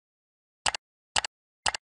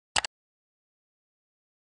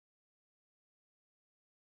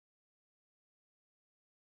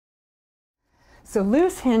So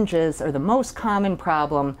loose hinges are the most common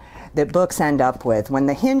problem that books end up with. When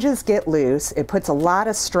the hinges get loose, it puts a lot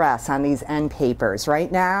of stress on these end papers.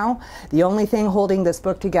 Right now, the only thing holding this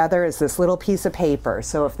book together is this little piece of paper.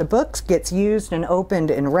 So if the book gets used and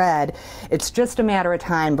opened and read, it's just a matter of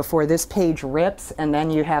time before this page rips, and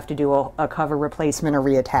then you have to do a cover replacement or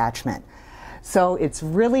reattachment. So it's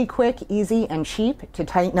really quick, easy, and cheap to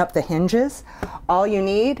tighten up the hinges. All you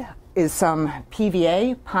need is some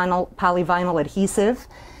PVA, polyvinyl adhesive,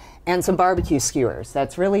 and some barbecue skewers.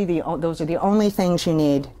 That's really those are the only things you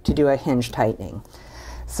need to do a hinge tightening.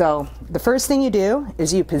 So the first thing you do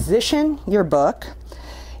is you position your book.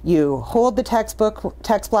 You hold the text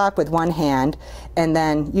block with one hand, and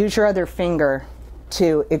then use your other finger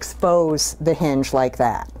to expose the hinge like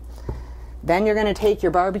that. Then you're going to take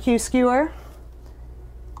your barbecue skewer,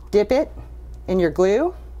 dip it in your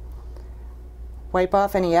glue, wipe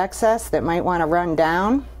off any excess that might want to run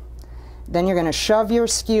down. Then you're going to shove your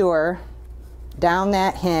skewer down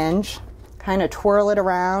that hinge, kind of twirl it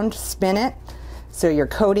around, spin it, so you're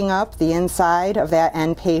coating up the inside of that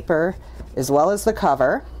end paper as well as the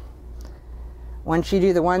cover. Once you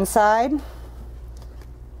do the one side,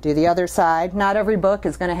 do the other side. Not every book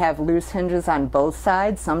is going to have loose hinges on both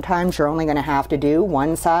sides. Sometimes you're only going to have to do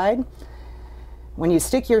one side. When you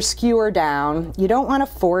stick your skewer down, you don't want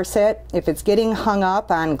to force it. If it's getting hung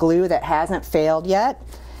up on glue that hasn't failed yet,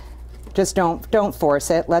 just don't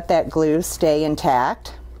force it. Let that glue stay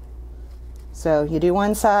intact. So you do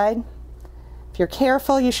one side. If you're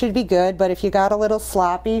careful, you should be good, but if you got a little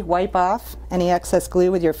sloppy, wipe off any excess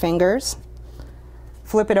glue with your fingers.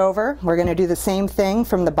 Flip it over. We're going to do the same thing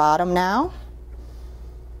from the bottom now.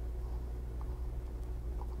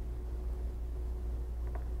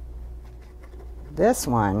 This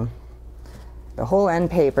one, the whole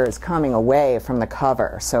end paper is coming away from the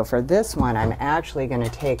cover. So for this one, I'm actually going to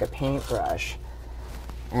take a paintbrush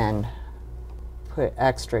and put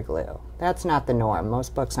extra glue. That's not the norm.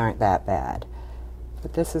 Most books aren't that bad.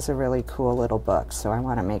 But this is a really cool little book, so I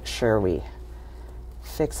want to make sure we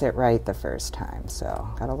fix it right the first time. So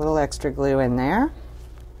got a little extra glue in there.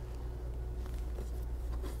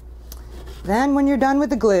 Then when you're done with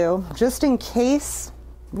the glue, just in case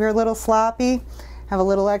we're a little sloppy, have a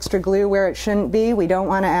little extra glue where it shouldn't be. We don't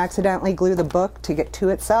want to accidentally glue the book to get to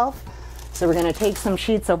itself. So we're going to take some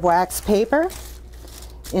sheets of wax paper,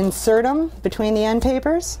 insert them between the end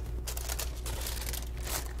papers.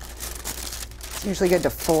 It's usually good to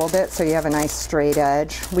fold it so you have a nice straight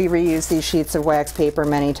edge. We reuse these sheets of wax paper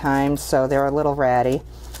many times, so they're a little ratty.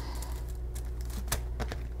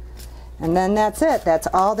 And then that's it. That's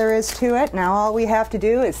all there is to it. Now all we have to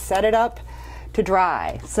do is set it up to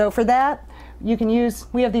dry. So for that, you can use,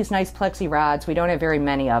 we have these nice plexi rods. We don't have very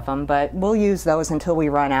many of them, but we'll use those until we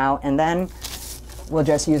run out, and then we'll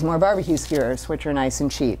just use more barbecue skewers, which are nice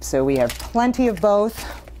and cheap. So we have plenty of both.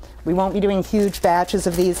 We won't be doing huge batches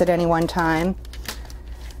of these at any one time.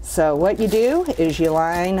 So what you do is you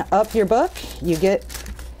line up your book, you get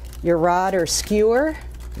your rod or skewer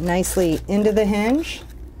nicely into the hinge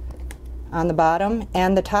on the bottom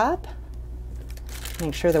and the top.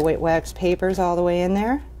 Make sure the wet wax paper's all the way in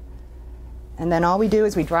there. And then all we do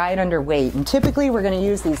is we dry it under weight. And typically we're going to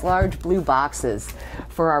use these large blue boxes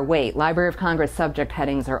for our weight. Library of Congress subject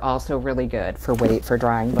headings are also really good for weight for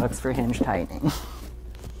drying books for hinge tightening.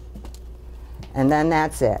 And then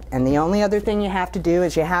that's it. And the only other thing you have to do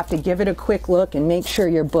is you have to give it a quick look and make sure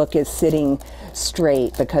your book is sitting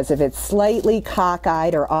straight, because if it's slightly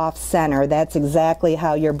cockeyed or off center, that's exactly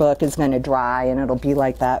how your book is going to dry, and it'll be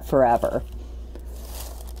like that forever.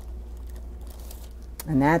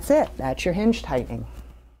 And that's it. That's your hinge tightening.